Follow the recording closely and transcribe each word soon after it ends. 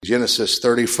Genesis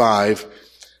 35,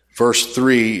 verse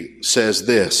 3 says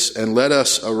this, "And let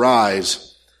us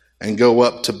arise and go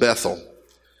up to Bethel,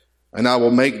 and I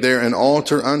will make there an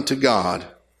altar unto God,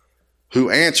 who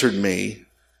answered me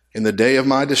in the day of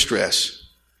my distress,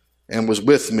 and was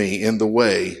with me in the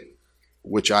way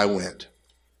which I went."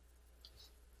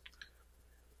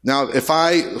 Now,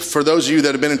 for those of you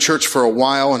that have been in church for a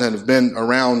while and have been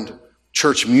around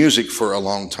church music for a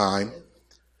long time,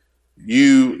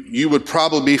 you would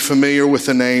probably be familiar with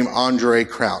the name Andraé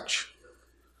Crouch.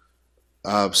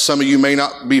 Some of you may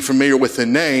not be familiar with the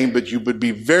name, but you would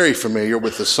be very familiar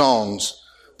with the songs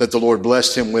that the Lord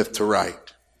blessed him with to write.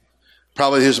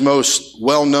 Probably his most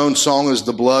well-known song is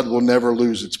 "The Blood Will Never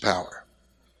Lose Its Power."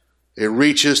 It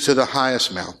reaches to the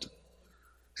highest mountain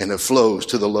and it flows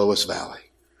to the lowest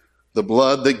valley. The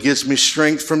blood that gives me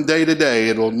strength from day to day,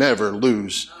 it will never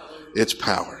lose its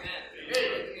power.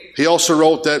 He also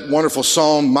wrote that wonderful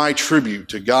song, "My Tribute,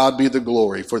 to God Be the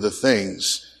Glory for the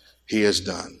Things He Has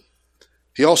Done."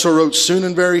 He also wrote, "Soon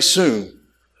and very soon,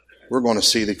 we're going to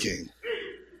see the King."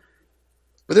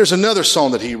 But there's another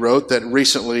song that he wrote that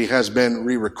recently has been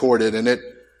re-recorded, and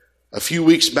a few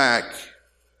weeks back,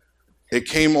 it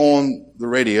came on the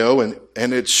radio,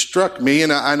 and it struck me,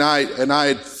 and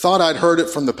I thought I'd heard it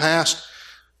from the past,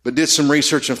 but did some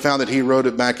research and found that he wrote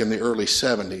it back in the early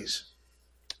 70s.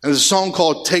 And there's a song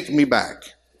called "Take Me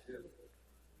Back."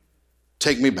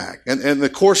 Take me back. And the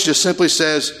chorus just simply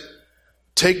says,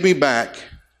 take me back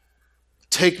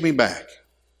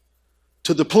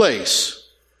to the place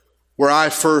where I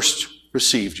first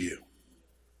received you.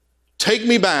 Take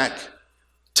me back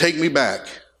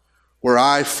where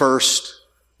I first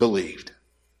believed.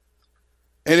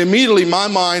 And immediately my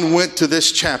mind went to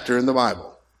this chapter in the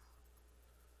Bible.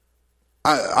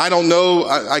 I don't know,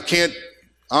 I can't.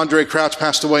 Andraé Crouch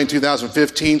passed away in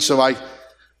 2015, so I'll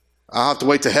have to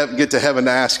wait to get to heaven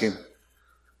to ask him.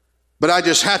 But I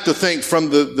just have to think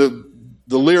from the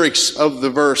lyrics of the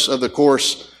verse, of the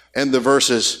chorus and the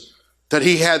verses, that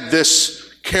he had this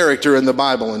character in the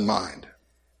Bible in mind.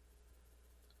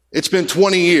 It's been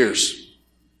 20 years,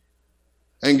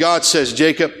 and God says,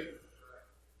 "Jacob,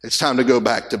 it's time to go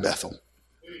back to Bethel."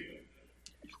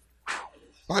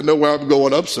 I know where I'm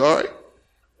going, I'm sorry.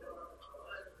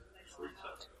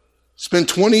 It's been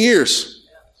 20 years.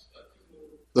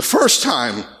 The first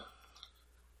time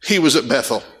he was at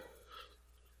Bethel,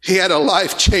 he had a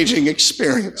life-changing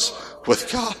experience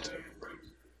with God.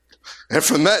 And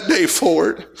from that day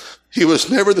forward, he was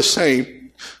never the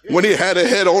same when he had a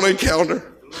head-on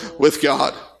encounter with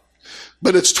God.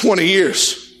 But it's 20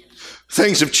 years.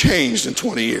 Things have changed in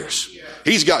 20 years.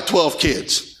 He's got 12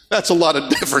 kids. That's a lot of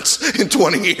difference in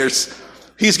 20 years.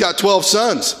 He's got 12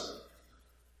 sons.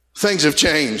 Things have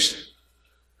changed.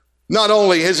 Not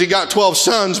only has he got 12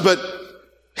 sons, but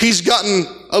he's gotten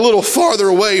a little farther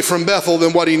away from Bethel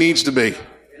than what he needs to be.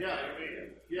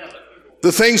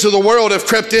 The things of the world have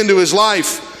crept into his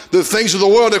life. The things of the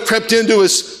world have crept into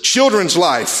his children's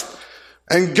life.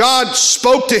 And God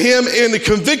spoke to him in the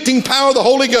convicting power of the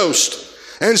Holy Ghost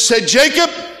and said, "Jacob,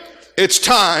 it's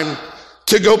time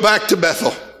to go back to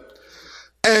Bethel."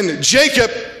 And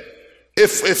Jacob,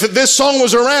 if this song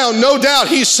was around, no doubt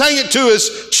he sang it to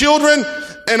his children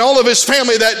and all of his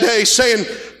family that day, saying,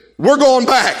 "We're going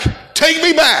back. Take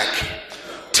me back.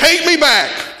 Take me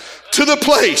back to the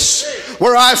place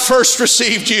where I first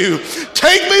received you.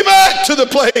 Take me back to the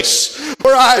place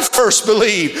where I first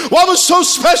believed." What was so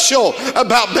special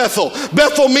about Bethel?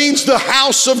 Bethel means the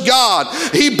house of God.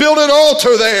 He built an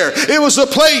altar there. It was a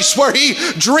place where he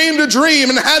dreamed a dream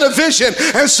and had a vision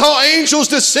and saw angels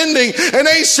descending and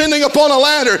ascending upon a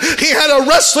ladder. He had a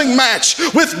wrestling match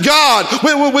with God,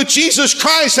 with Jesus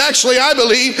Christ, actually, I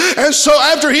believe. And so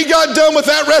after he got done with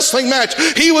that wrestling match,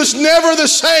 he was never the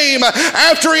same.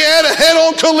 After he had a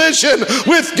head-on collision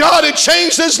with God, it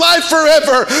changed his life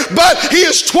forever. But he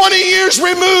is 20 years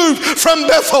removed from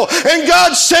Bethel, and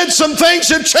God said some things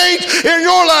have changed in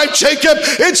your life, Jacob.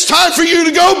 It's time for you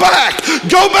to go back.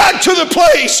 Go back to the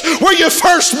place where you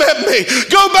first met me.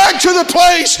 Go back to the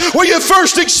place where you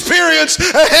first experienced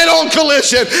a head-on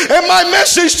collision. And my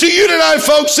message to you tonight,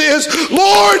 folks, is,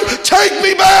 Lord, take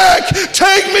me back.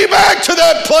 Take me back to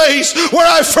that place where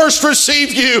I first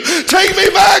received you. Take me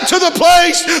back to the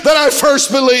place that I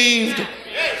first believed.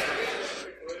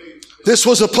 This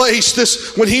was a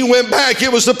place, when he went back,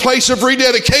 it was a place of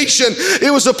rededication.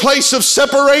 It was a place of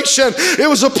separation. It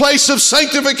was a place of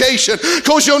sanctification.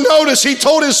 Because you'll notice he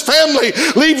told his family,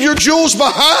 leave your jewels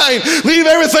behind. Leave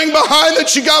everything behind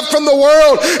that you got from the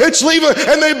world.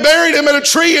 And they buried him in a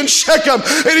tree in Shechem.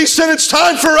 And he said, it's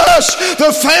time for us,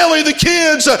 the family, the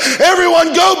kids,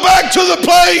 everyone go back to the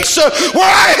place where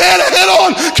I had a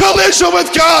head-on collision with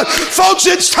God. Folks,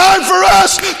 it's time for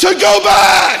us to go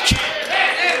back.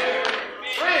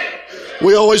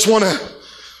 We always want to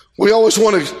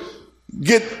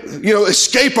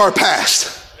escape our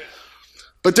past.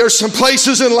 But there's some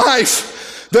places in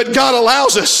life that God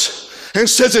allows us and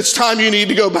says it's time you need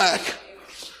to go back.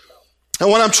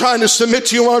 And what I'm trying to submit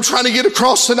to you, what I'm trying to get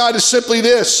across tonight is simply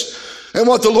this. And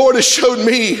what the Lord has showed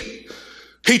me,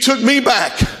 he took me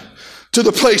back to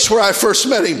the place where I first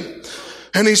met him.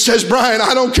 And he says, Brian,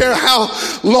 I don't care how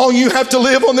long you have to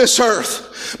live on this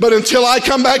earth, but until I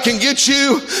come back and get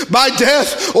you by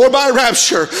death or by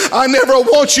rapture, I never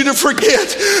want you to forget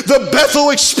the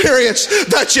Bethel experience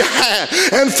that you had.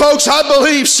 And folks, I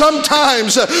believe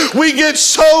sometimes we get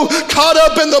so caught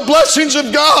up in the blessings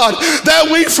of God that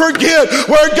we forget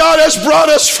where God has brought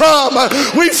us from.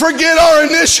 We forget our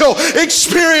initial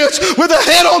experience with a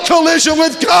head-on collision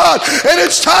with God. And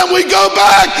it's time we go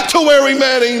back to where we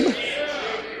met him.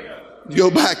 Go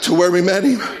back to where we met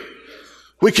him.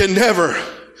 We can never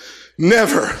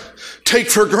take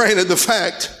for granted the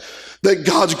fact that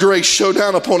God's grace showed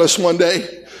down upon us one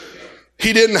day.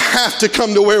 He didn't have to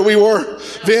come to where we were,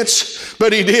 Vince,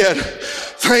 but he did.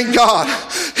 Thank God.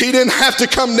 He didn't have to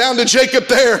come down to Jacob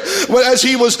there as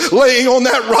he was laying on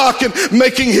that rock and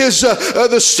making his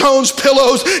the stones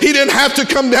pillows. He didn't have to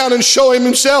come down and show him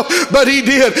himself, but he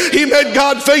did. He met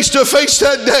God face to face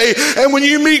that day. And when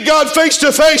you meet God face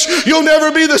to face, you'll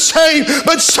never be the same.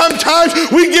 But sometimes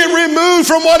we get removed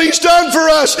from what he's done for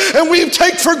us and we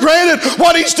take for granted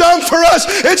what he's done for us.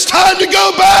 It's time to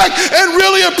go back and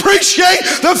really appreciate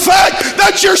the fact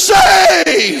that you're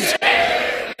saved.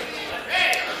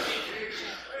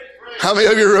 How many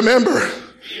of you remember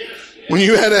when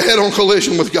you had a head-on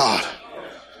collision with God?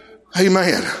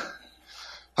 Amen.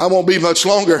 I won't be much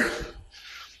longer,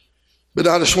 but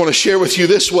I just want to share with you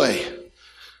this way.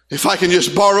 If I can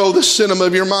just borrow the cinema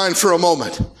of your mind for a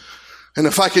moment, and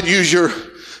if I could use your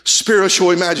spiritual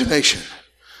imagination,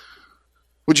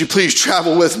 would you please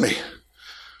travel with me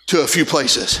to a few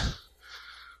places?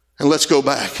 And let's go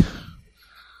back.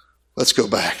 Let's go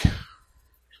back.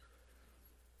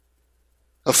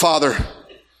 A father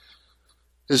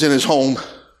is in his home,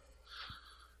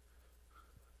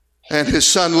 and his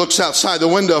son looks outside the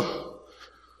window,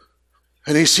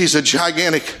 and he sees a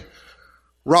gigantic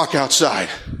rock outside.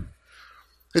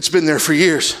 It's been there for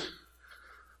years.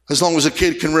 As long as a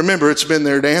kid can remember, it's been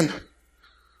there, Dan.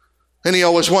 And he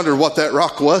always wondered what that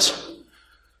rock was.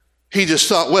 He just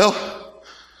thought, well,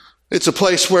 it's a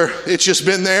place where it's just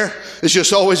been there. It's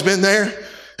just always been there.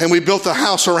 And we built the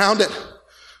house around it.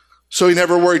 So he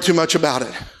never worried too much about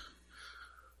it.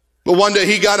 But one day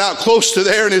he got out close to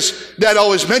there, and his dad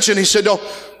always mentioned, he said,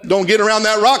 don't get around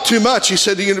that rock too much. He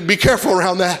said, you be careful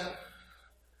around that.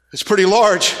 It's pretty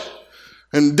large,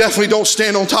 and definitely don't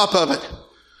stand on top of it,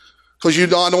 because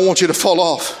I don't want you to fall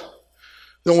off.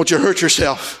 Don't want you to hurt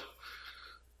yourself.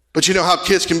 But you know how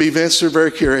kids can be, Vince. They're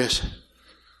very curious.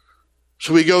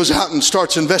 So he goes out and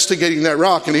starts investigating that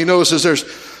rock, and he notices there's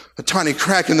a tiny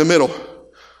crack in the middle.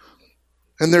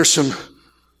 And there's some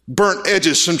burnt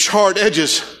edges, some charred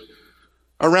edges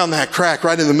around that crack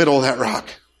right in the middle of that rock.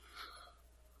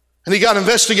 And he got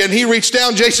investigating. He reached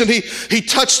down, Jason, he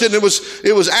touched it, and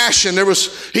it was ashen.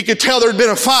 He could tell there had been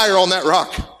a fire on that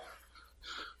rock.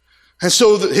 And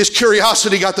so his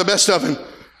curiosity got the best of him.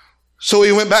 So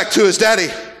he went back to his daddy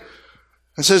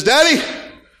and says, Daddy,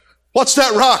 what's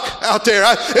that rock out there?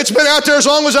 It's been out there as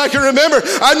long as I can remember.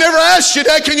 I never asked you,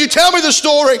 Dad, can you tell me the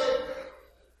story?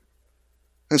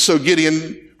 And so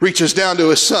Gideon reaches down to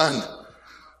his son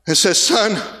and says,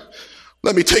 Son,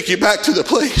 let me take you back to the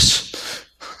place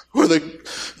where the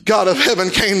God of heaven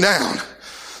came down.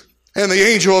 And the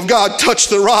angel of God touched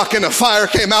the rock, and a fire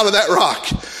came out of that rock.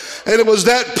 And it was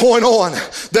that point on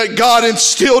that God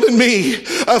instilled in me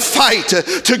a fight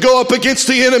to go up against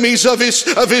the enemies of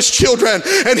his children.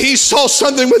 And he saw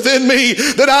something within me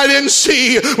that I didn't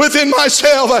see within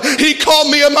myself. He called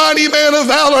me a mighty man of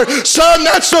valor. Son,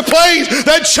 that's the place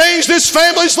that changed this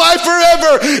family's life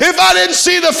forever. If I didn't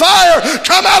see the fire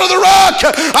come out of the rock,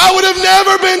 I would have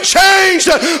never been changed.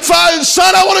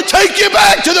 Son, I want to take you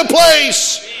back to the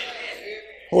place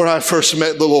where I first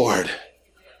met the Lord.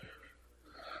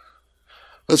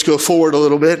 Let's go forward a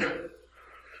little bit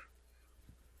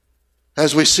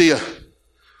as we see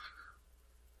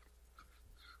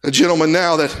A gentleman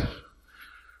now that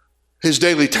his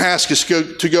daily task is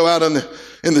to go out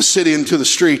in the city into the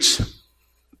streets.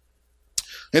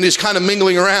 And he's kind of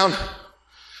mingling around.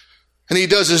 And he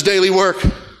does his daily work.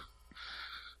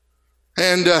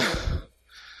 And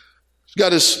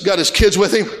got his kids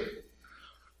with him.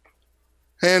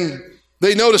 And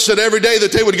they noticed that every day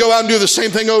that they would go out and do the same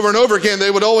thing over and over again.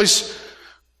 They would always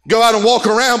go out and walk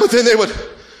around, but then they would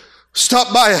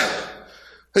stop by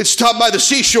the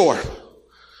seashore.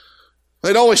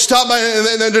 They'd always stop by,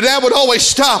 and then their dad would always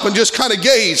stop and just kind of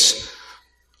gaze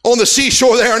on the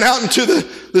seashore there and out into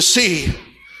the sea.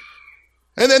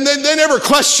 And then they never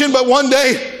questioned, but one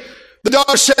day the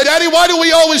daughter said, "Daddy, why do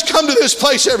we always come to this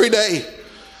place every day?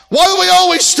 Why do we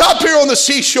always stop here on the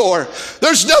seashore?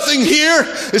 There's nothing here.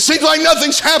 It seems like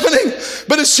nothing's happening.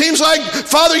 But it seems like,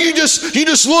 Father, you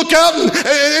just look out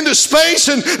into space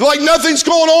and like nothing's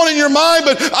going on in your mind.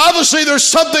 But obviously there's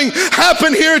something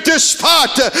happened here at this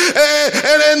spot."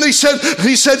 And he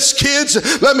said,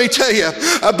 "Kids, let me tell you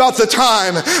about the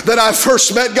time that I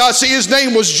first met God." See, his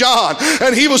name was John,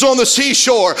 and he was on the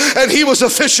seashore, and he was a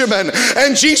fisherman.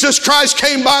 And Jesus Christ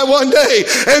came by one day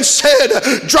and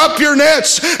said, "Drop your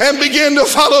nets and begin to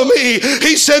follow me."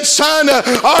 He said, "Son,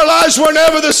 our lives were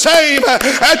never the same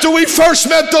after we first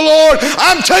met the Lord.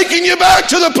 I'm taking you back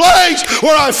to the place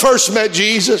where I first met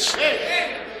Jesus."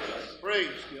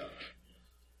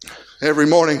 Every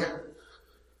morning,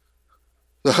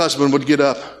 the husband would get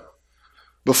up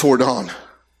before dawn.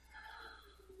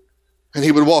 And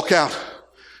he would walk out,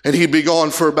 and he'd be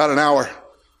gone for about an hour.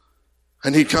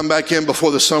 And he'd come back in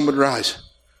before the sun would rise.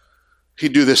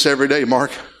 He'd do this every day,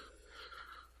 Mark.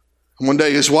 One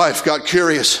day his wife got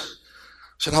curious,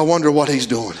 said, "I wonder what he's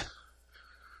doing."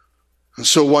 And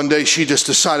so one day she just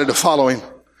decided to follow him.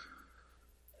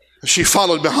 She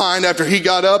followed behind after he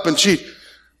got up, and she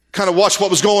kind of watched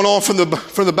what was going on from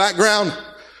the background,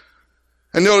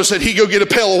 and noticed that he'd go get a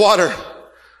pail of water,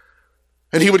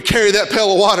 and he would carry that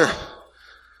pail of water,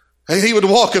 and he would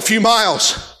walk a few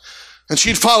miles, and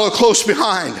she'd follow close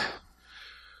behind.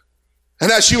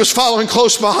 And as she was following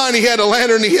close behind, he had a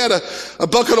lantern, he had a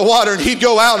bucket of water, and he'd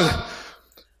go out and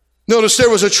notice there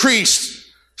was a tree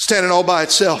standing all by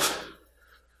itself.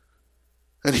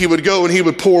 And he would go and he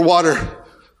would pour water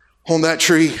on that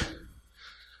tree.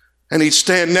 And he'd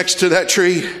stand next to that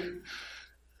tree,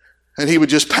 and he would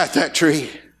just pat that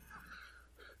tree.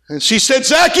 And she said,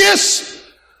 "Zacchaeus,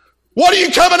 what are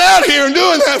you coming out here and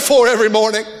doing that for every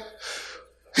morning?"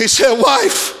 He said,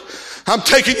 "Wife, I'm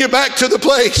taking you back to the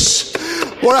place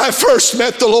where I first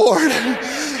met the Lord.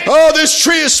 Oh, this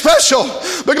tree is special,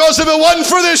 because if it wasn't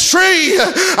for this tree,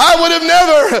 I would have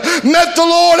never met the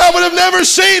Lord. I would have never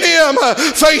seen him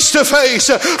face to face."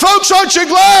 Folks, aren't you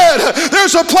glad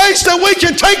there's a place that we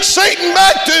can take Satan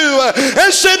back to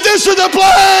and say, "This is the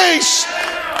place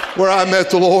where I met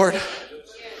the Lord"?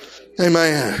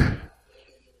 Amen.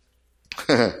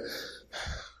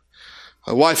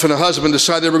 A wife and a husband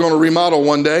decided they were going to remodel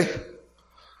one day.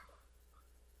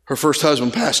 Her first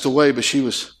husband passed away, but she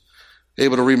was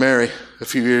able to remarry a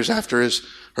few years after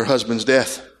her husband's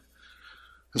death.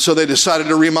 And so they decided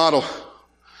to remodel.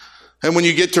 And when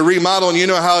you get to remodeling, you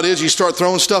know how it is. You start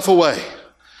throwing stuff away.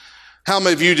 How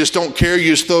many of you just don't care?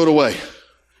 You just throw it away.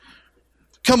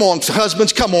 Come on,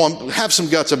 husbands, come on. Have some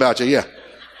guts about you. Yeah.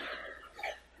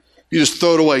 You just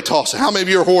throw it away, toss it. How many of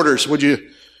you are hoarders? Would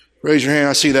you raise your hand?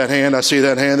 I see that hand. I see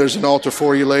that hand. There's an altar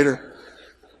for you later.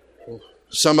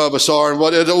 Some of us are, and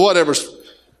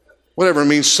whatever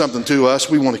means something to us,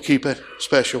 we want to keep it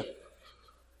special,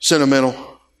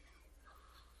 sentimental.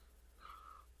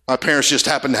 My parents just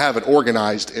happened to have it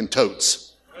organized in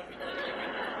totes.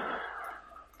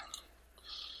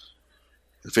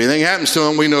 If anything happens to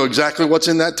them, we know exactly what's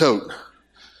in that tote.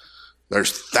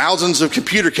 There's thousands of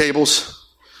computer cables.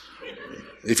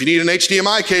 If you need an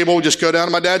HDMI cable, just go down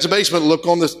to my dad's basement and look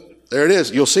on this. There it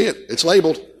is. You'll see it. It's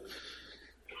labeled.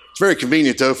 It's very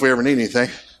convenient, though, if we ever need anything.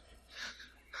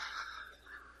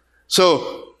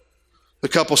 So the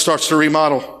couple starts to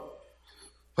remodel.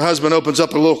 The husband opens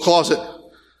up a little closet,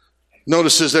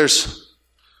 notices there's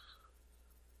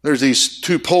these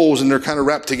two poles, and they're kind of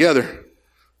wrapped together.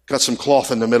 Got some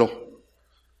cloth in the middle.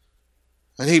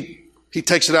 And he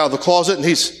takes it out of the closet, and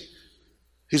he's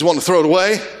wanting to throw it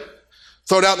away,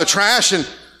 throw it out in the trash, and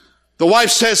the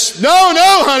wife says, No,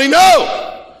 honey,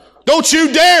 no. Don't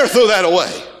you dare throw that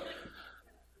away.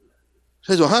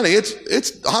 She says, "Well, honey,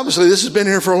 it's obviously this has been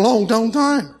here for a long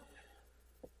time.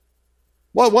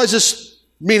 Why does this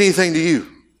mean anything to you?"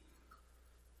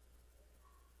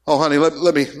 "Oh, honey,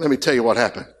 let me tell you what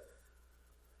happened.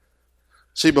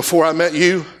 See, before I met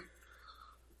you,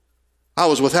 I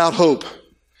was without hope.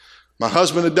 My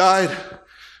husband had died.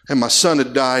 and my son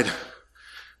had died,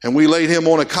 and we laid him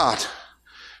on a cot,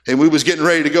 and we was getting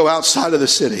ready to go outside of the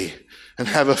city and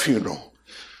have a funeral.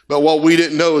 But what we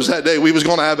didn't know is that day we was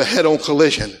going to have a head-on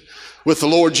collision with the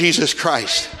Lord Jesus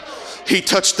Christ. He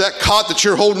touched that cot that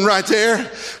you're holding right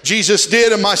there. Jesus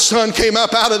did, and my son came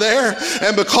up out of there.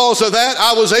 And because of that,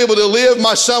 I was able to live.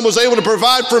 My son was able to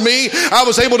provide for me. I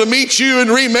was able to meet you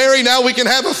and remarry. Now we can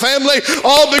have a family,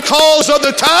 all because of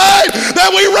the time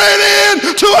that we ran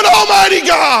into an almighty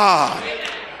God.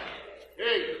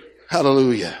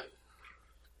 Hallelujah.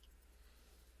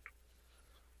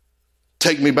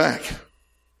 Take me back.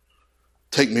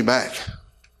 Take me back.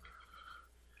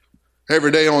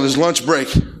 Every day on his lunch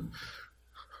break,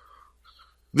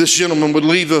 this gentleman would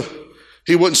leave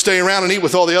he wouldn't stay around and eat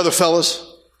with all the other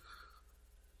fellas.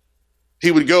 He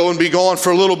would go and be gone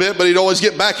for a little bit, but he'd always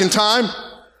get back in time.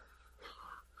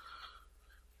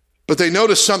 But they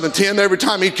noticed something, Tim. Every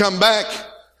time he'd come back,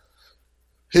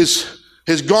 his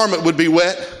garment would be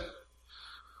wet.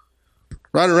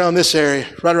 Right around this area,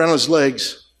 right around his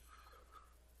legs.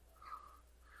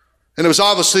 And it was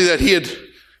obviously that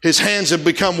his hands had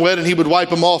become wet, and he would wipe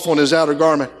them off on his outer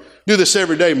garment. Do this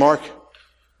every day, Mark,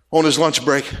 on his lunch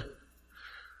break.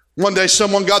 One day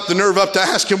someone got the nerve up to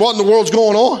ask him, what in the world's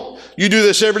going on? You do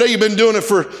this every day. You've been doing it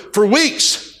for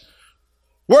weeks.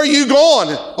 Where are you going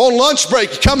on lunch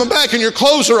break? You're coming back and your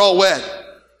clothes are all wet.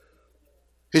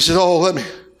 He said, oh,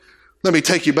 let me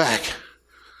take you back.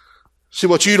 See,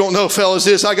 what you don't know, fellas,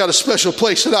 is I got a special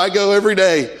place that I go every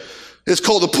day. It's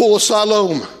called the Pool of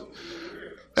Siloam.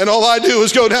 And all I do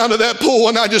is go down to that pool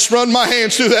and I just run my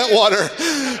hands through that water.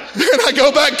 And I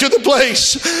go back to the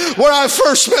place where I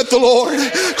first met the Lord.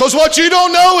 Because what you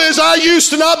don't know is I used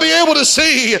to not be able to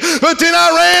see. But then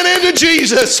I ran into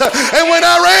Jesus. And when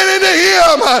I ran into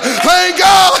Him, thank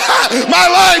God,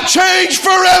 my life changed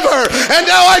forever. And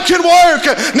now I can work.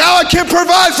 Now I can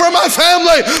provide for my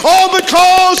family. All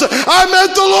because I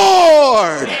met the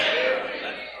Lord.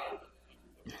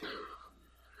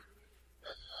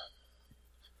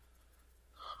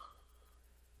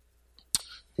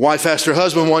 Wife asked her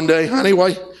husband one day, honey,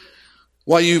 why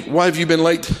have you been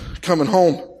late coming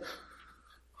home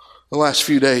the last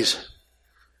few days?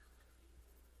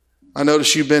 I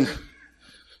noticed you've been,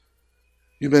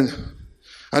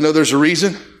 I know there's a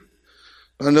reason.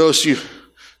 I noticed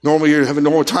normally you have a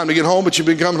normal time to get home, but you've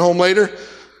been coming home later.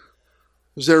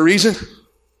 Is there a reason?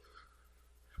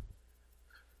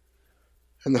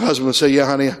 And the husband would say, yeah,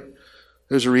 honey,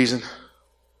 there's a reason.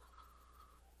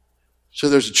 So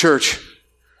there's a church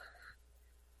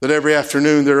that every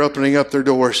afternoon they're opening up their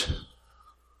doors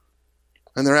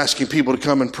and they're asking people to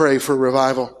come and pray for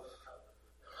revival.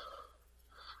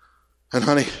 And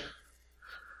honey,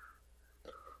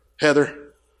 Heather,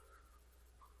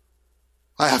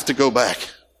 I have to go back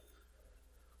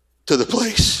to the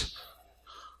place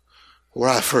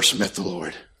where I first met the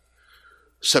Lord.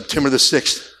 September the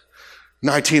 6th,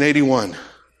 1981.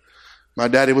 My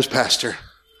daddy was pastor.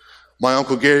 My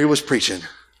Uncle Gary was preaching.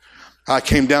 I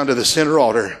came down to the center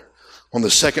altar on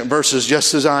the second verses,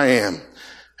 just as I am,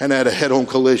 and had a head-on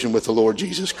collision with the Lord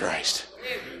Jesus Christ.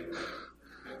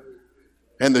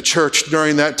 And the church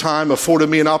during that time afforded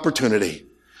me an opportunity.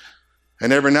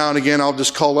 And every now and again, I'll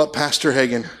just call up Pastor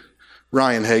Hagan,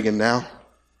 Ryan Hagan now,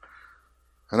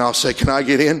 and I'll say, can I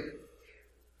get in?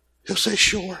 He'll say,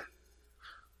 sure.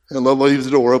 And they'll leave the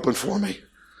door open for me.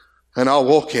 And I'll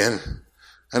walk in,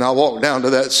 and I'll walk down to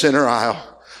that center aisle.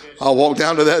 I'll walk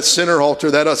down to that center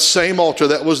altar, that same altar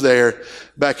that was there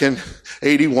back in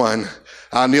 81.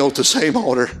 I kneel at the same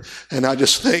altar and I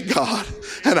just thank God.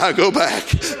 And I go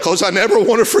back because I never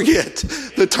want to forget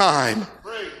the time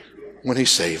when He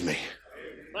saved me.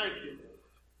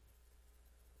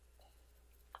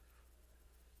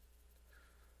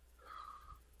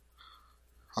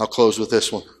 I'll close with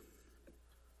this one.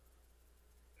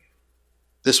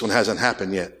 This one hasn't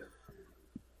happened yet,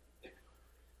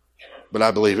 but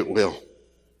I believe it will.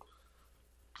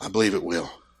 I believe it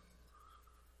will.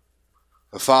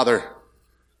 A father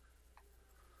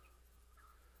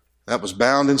that was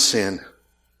bound in sin.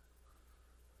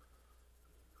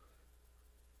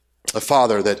 A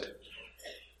father that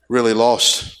really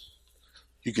lost,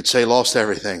 you could say lost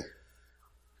everything.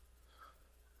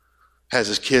 Has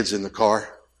his kids in the car.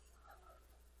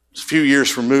 It's a few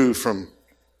years removed from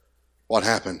what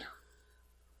happened.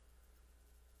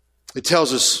 It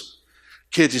tells us,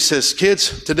 kids, he says,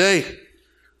 kids, today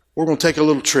we're going to take a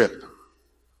little trip.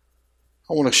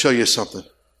 I want to show you something.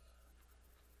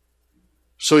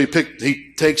 So he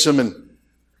takes them and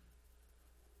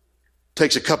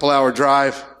takes a couple-hour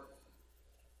drive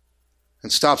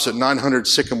and stops at 900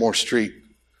 Sycamore Street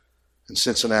in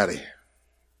Cincinnati.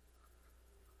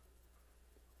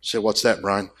 said, what's that,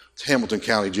 Brian? It's Hamilton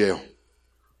County Jail.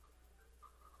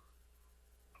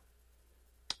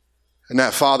 And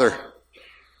that father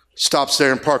stops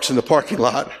there and parks in the parking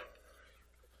lot.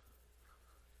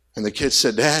 And the kid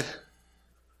said, Dad,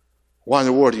 why in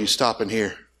the world are you stopping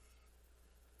here?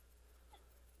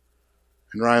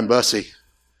 And Ryan Bussey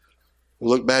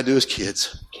looked back to his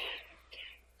kids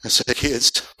and said,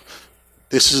 kids,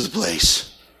 this is the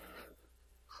place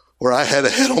where I had a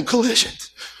head-on collision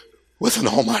with an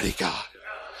almighty God.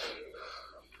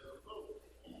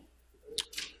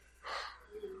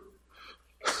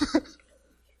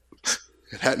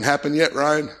 It hadn't happened yet,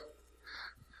 Ryan.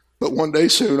 But one day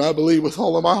soon, I believe with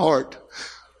all of my heart,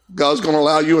 God's going to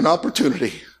allow you an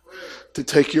opportunity to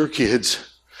take your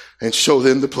kids and show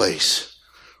them the place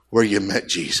where you met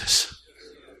Jesus.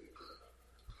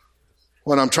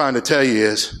 What I'm trying to tell you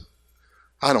is,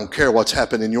 I don't care what's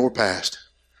happened in your past.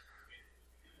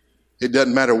 It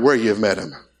doesn't matter where you've met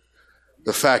him.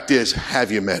 The fact is,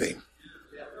 have you met him?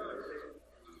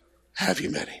 Have you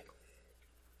met him?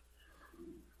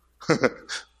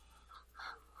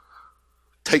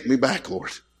 Take me back,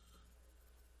 Lord.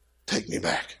 Take me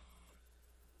back.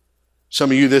 Some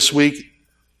of you this week,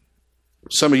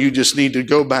 some of you just need to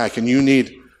go back, and you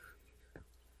need,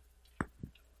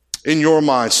 in your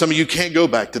mind, some of you can't go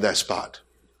back to that spot.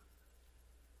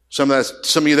 Some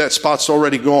of you, that spot's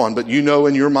already gone, but you know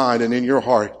in your mind and in your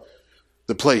heart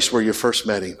the place where you first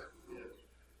met him.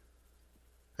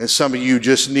 And some of you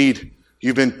just need,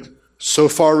 you've been so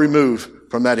far removed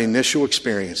from that initial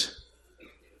experience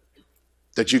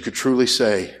that you could truly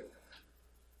say,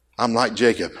 I'm like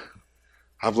Jacob.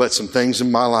 I've let some things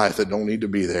in my life that don't need to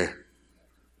be there.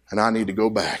 And I need to go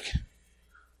back.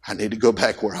 I need to go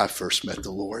back where I first met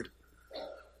the Lord.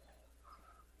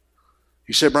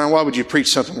 You said, Brian, why would you preach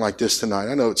something like this tonight?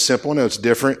 I know it's simple. I know it's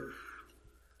different.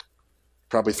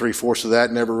 Probably 3/4 of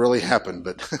that never really happened,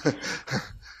 but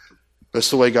that's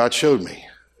the way God showed me.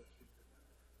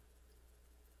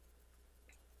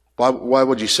 Why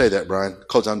would you say that, Brian?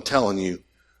 Because I'm telling you,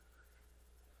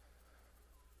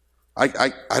 I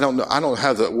don't know. I don't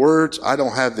have the words. I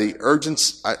don't have the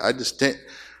urgency. I just didn't.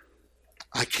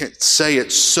 I can't say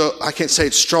it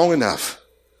strong enough.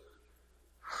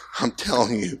 I'm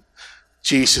telling you,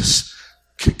 Jesus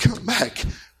could come back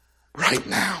right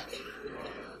now.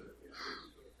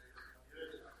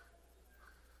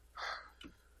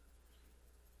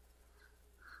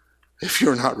 If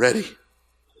you're not ready,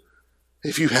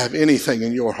 if you have anything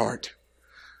in your heart,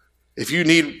 if you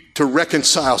need to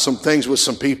reconcile some things with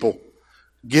some people,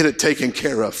 get it taken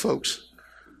care of, folks.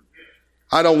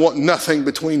 I don't want nothing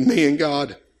between me and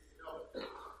God.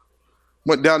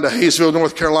 Went down to Hayesville,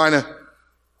 North Carolina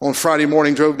on Friday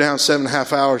morning, drove down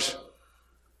 7.5 hours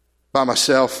by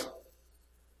myself.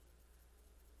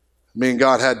 Me and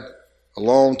God had a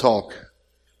long talk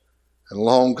and a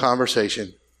long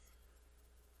conversation.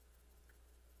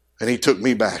 And he took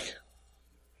me back.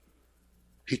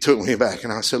 He took me back.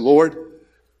 And I said, Lord,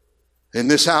 in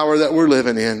this hour that we're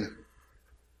living in,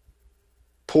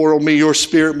 pour on me your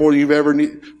spirit more than you've ever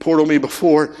poured on me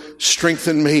before.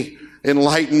 Strengthen me,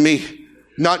 enlighten me.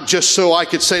 Not just so I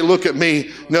could say, look at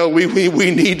me. No, we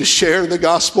need to share the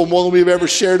gospel more than we've ever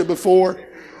shared it before.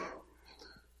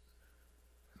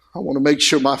 I want to make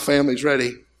sure my family's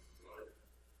ready.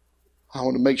 I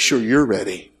want to make sure you're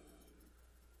ready.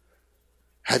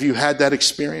 Have you had that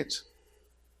experience?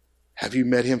 Have you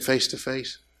met him face to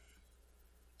face?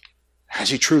 Has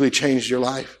he truly changed your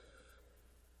life?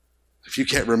 If you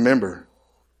can't remember,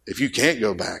 if you can't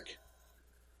go back,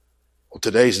 well,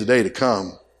 today's the day to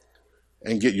come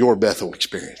and get your Bethel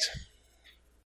experience.